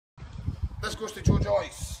This goes to Joe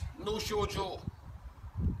Joyce. No Show Joe.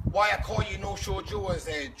 Why I call you No Show Joe is,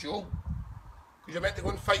 Joe, because you're meant to go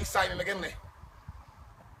and fight Simon McGinley.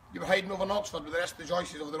 You were hiding over in Oxford with the rest of the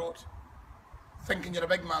Joyces over the road, thinking you're a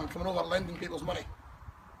big man coming over lending people's money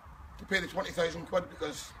to pay the 20,000 quid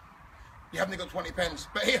because you haven't got 20 pence.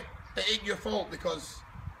 But here, it ain't your fault because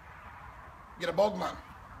you're a bog man.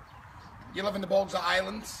 You live in the bogs at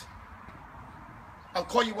islands. I'll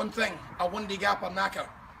call you one thing, a windy gap or knacker.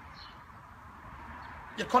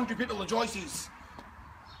 Your country people, the Joyces,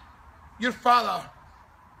 your father,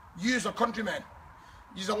 yous are countrymen.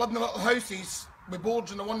 Yous are living in little houses with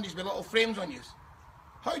boards in the windows with little frames on yous.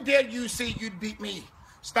 How dare you say you'd beat me,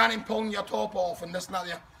 standing pulling your top off and this and that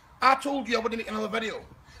there. I told you I wouldn't make another video.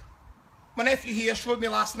 My nephew here showed me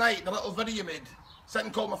last night the little video you made,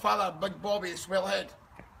 sitting called my father Big Bobby Swell Head.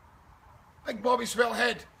 Big Bobby Swell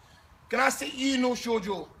Head. Can I say to you, No Show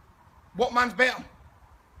Joe, what man's better?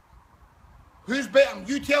 Who's better?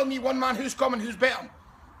 You tell me one man who's coming, who's better.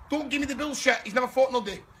 Don't give me the bullshit. He's never fought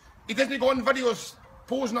nobody. He doesn't go on videos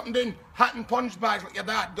posing up and down, hatting punch bags like your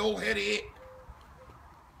dad, dull, hairy ape.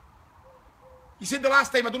 You said the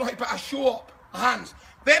last time I don't know how to put a show up, hands.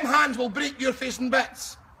 Them hands will break your face in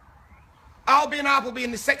bits. I'll be in Appleby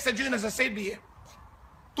on the 6th of June, as I said to you.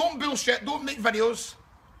 Don't bullshit, don't make videos,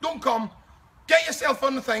 don't come. Get yourself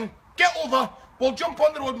on the thing, get over, we'll jump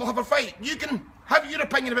on the road and we'll have a fight. You can have your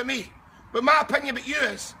opinion about me, but my opinion about you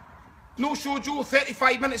is, No Show Joe,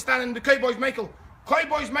 35 minutes standing with Cowboys Michael.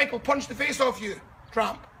 Cowboys Michael punched the face off you,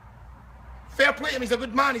 tramp. Fair play to him, he's a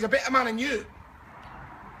good man, he's a better man than you.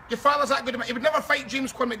 Your father's that good a man. He would never fight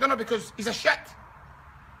James Quinn McDonough because he's a shit.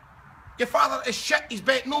 Your father is shit, he's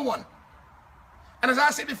bet no one. And as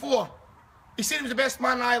I said before, he said he was the best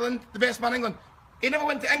man in Ireland, the best man in England. He never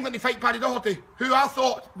went to England to fight Paddy Doherty, who I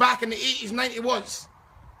thought back in the 80s and 90s was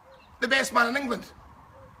the best man in England.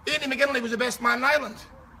 Aidy McGinley was the best man in Ireland.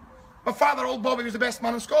 My father, old Bobby, was the best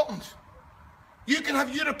man in Scotland. You can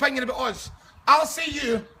have your opinion about us. I'll see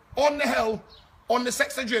you on the hill on the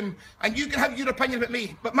 6th of June, and you can have your opinion about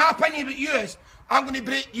me. But my opinion about you is, I'm going to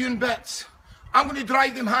break you in bits. I'm going to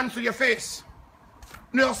drive them hands through your face.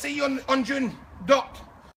 Now, I'll see you on June. Dot.